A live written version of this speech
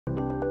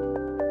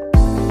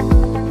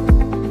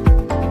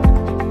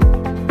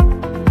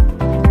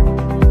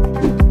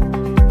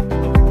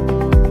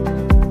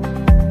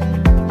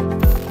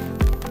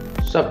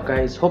What's up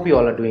guys, hope you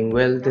all are doing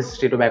well. This is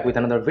Tito back with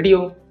another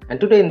video, and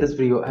today in this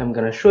video I'm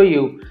gonna show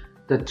you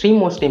the 3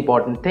 most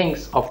important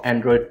things of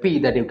Android P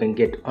that you can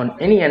get on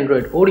any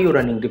Android audio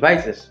running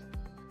devices.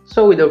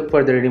 So without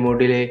further any more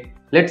delay,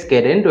 let's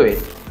get into it.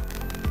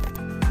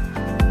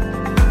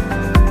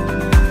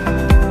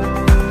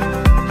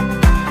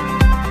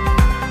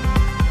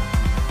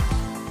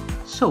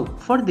 So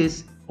for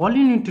this, all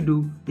you need to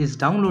do is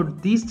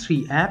download these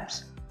 3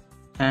 apps,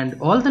 and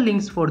all the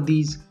links for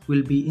these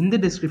will be in the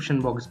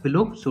description box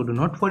below, so do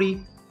not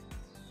worry.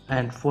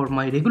 And for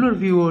my regular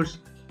viewers,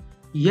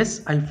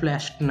 yes, I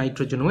flashed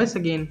Nitrogen OS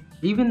again,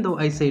 even though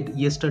I said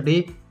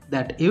yesterday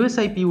that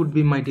AOSIP would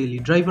be my daily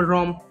driver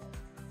ROM.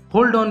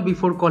 Hold on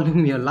before calling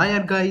me a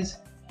liar guys.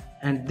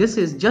 And this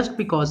is just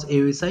because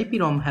AOSIP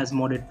ROM has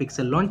modded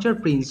Pixel Launcher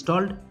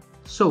pre-installed,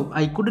 so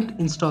I couldn't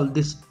install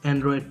this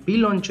Android P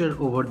launcher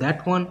over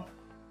that one.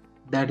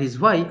 That is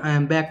why I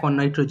am back on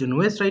Nitrogen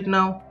OS right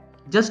now,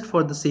 just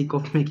for the sake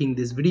of making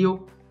this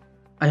video.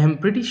 I am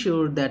pretty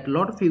sure that a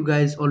lot of you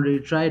guys already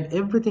tried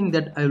everything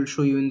that I will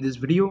show you in this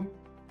video.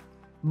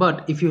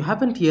 But if you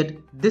haven't yet,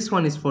 this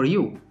one is for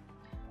you.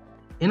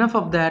 Enough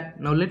of that,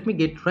 now let me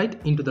get right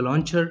into the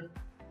launcher.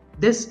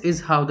 This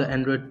is how the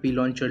Android P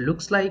launcher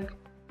looks like.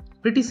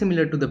 Pretty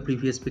similar to the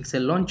previous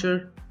Pixel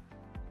launcher.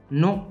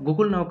 No,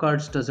 Google Now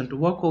Cards doesn't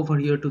work over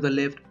here to the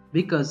left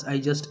because I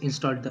just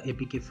installed the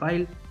APK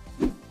file.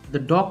 The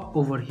dock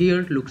over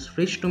here looks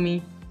fresh to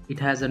me. It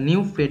has a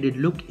new faded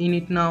look in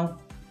it now,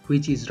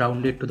 which is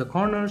rounded to the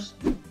corners.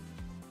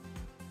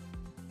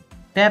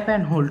 Tap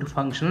and hold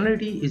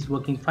functionality is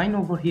working fine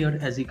over here,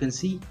 as you can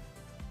see.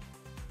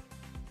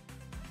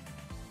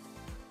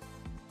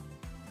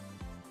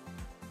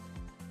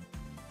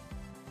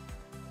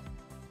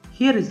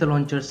 Here is the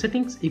launcher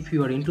settings if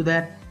you are into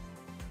that.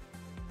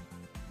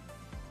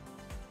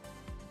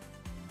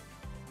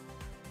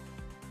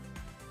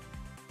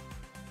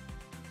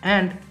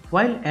 And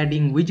while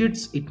adding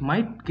widgets, it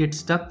might get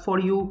stuck for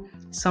you.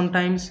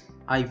 Sometimes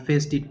I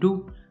faced it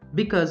too,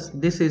 because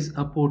this is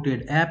a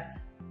ported app.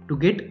 To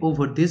get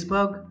over this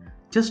bug,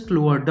 just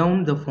lower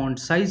down the font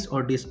size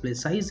or display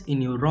size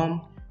in your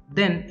ROM,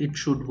 then it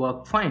should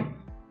work fine.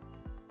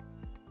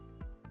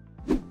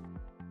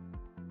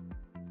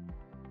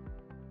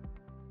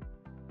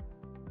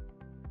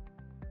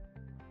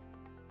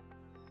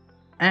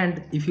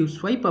 And if you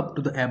swipe up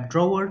to the app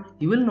drawer,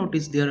 you will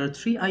notice there are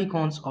 3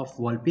 icons of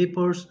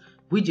wallpapers,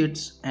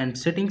 widgets, and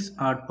settings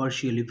are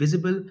partially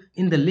visible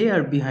in the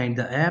layer behind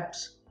the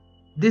apps.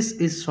 This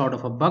is sort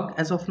of a bug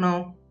as of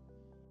now.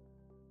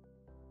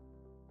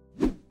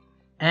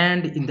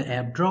 And in the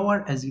app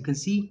drawer, as you can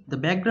see, the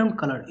background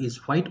color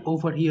is white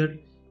over here.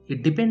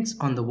 It depends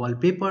on the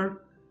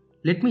wallpaper.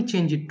 Let me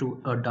change it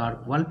to a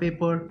dark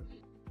wallpaper.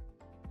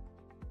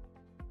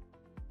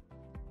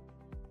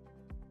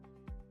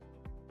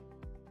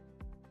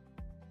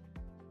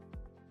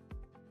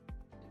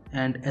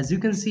 And as you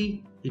can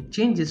see, it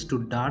changes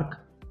to dark.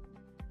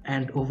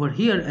 And over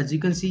here, as you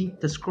can see,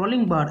 the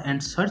scrolling bar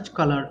and search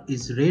color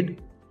is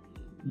red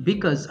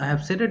because I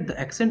have set the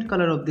accent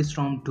color of this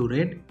ROM to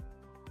red.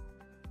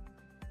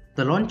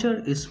 The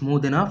launcher is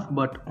smooth enough,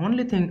 but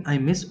only thing I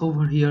miss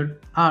over here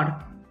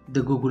are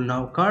the Google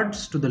Now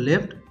cards to the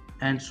left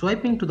and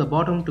swiping to the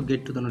bottom to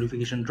get to the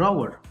notification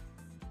drawer.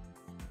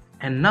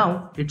 And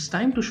now it's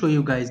time to show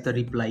you guys the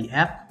Reply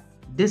app.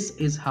 This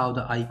is how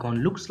the icon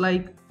looks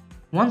like.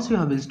 Once you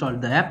have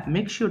installed the app,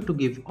 make sure to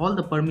give all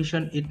the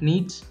permission it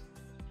needs.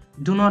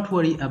 Do not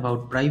worry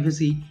about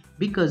privacy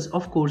because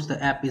of course the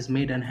app is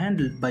made and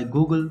handled by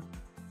Google.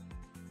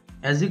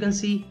 As you can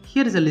see,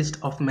 here is a list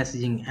of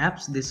messaging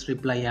apps this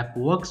Reply app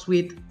works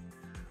with.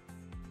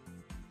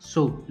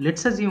 So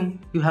let's assume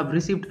you have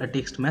received a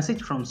text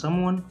message from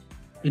someone.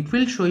 It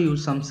will show you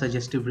some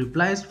suggestive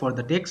replies for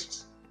the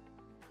texts.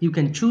 You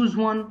can choose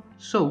one,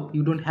 so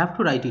you don't have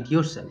to write it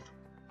yourself.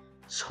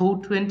 So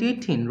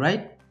 2018,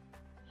 right?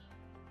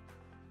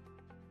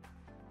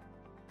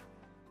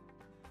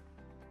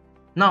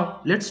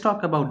 Now let's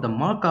talk about the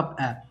Markup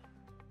app.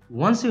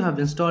 Once you have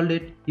installed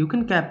it, you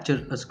can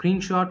capture a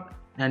screenshot,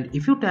 and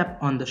if you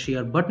tap on the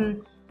share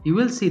button, you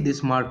will see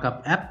this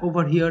Markup app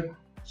over here.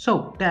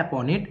 So tap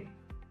on it.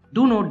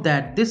 Do note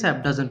that this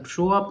app doesn't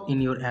show up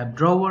in your app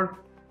drawer.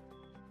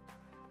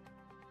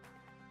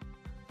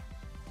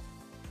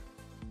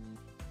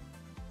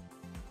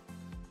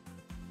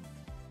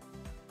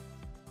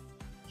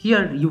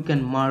 Here you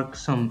can mark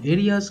some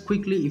areas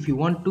quickly if you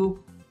want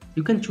to.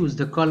 You can choose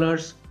the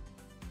colors.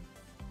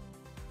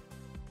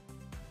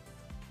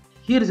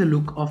 Here is a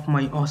look of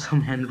my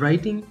awesome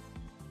handwriting,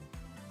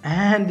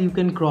 and you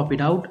can crop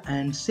it out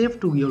and save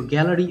to your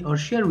gallery or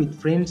share with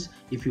friends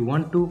if you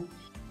want to.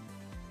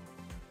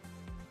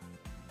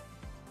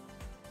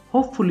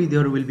 Hopefully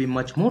there will be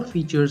much more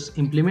features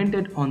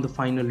implemented on the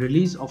final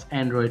release of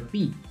Android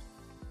P.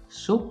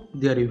 So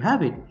there you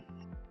have it.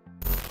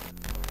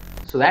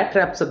 So that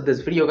wraps up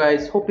this video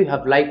guys. Hope you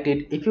have liked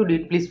it. If you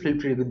did, please feel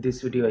free to give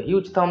this video a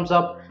huge thumbs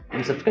up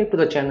and subscribe to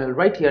the channel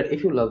right here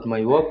if you loved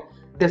my work.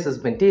 This has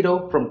been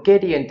Tito from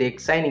KTN Tech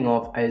signing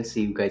off. I'll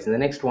see you guys in the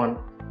next one.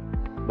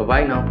 Bye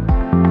bye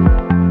now.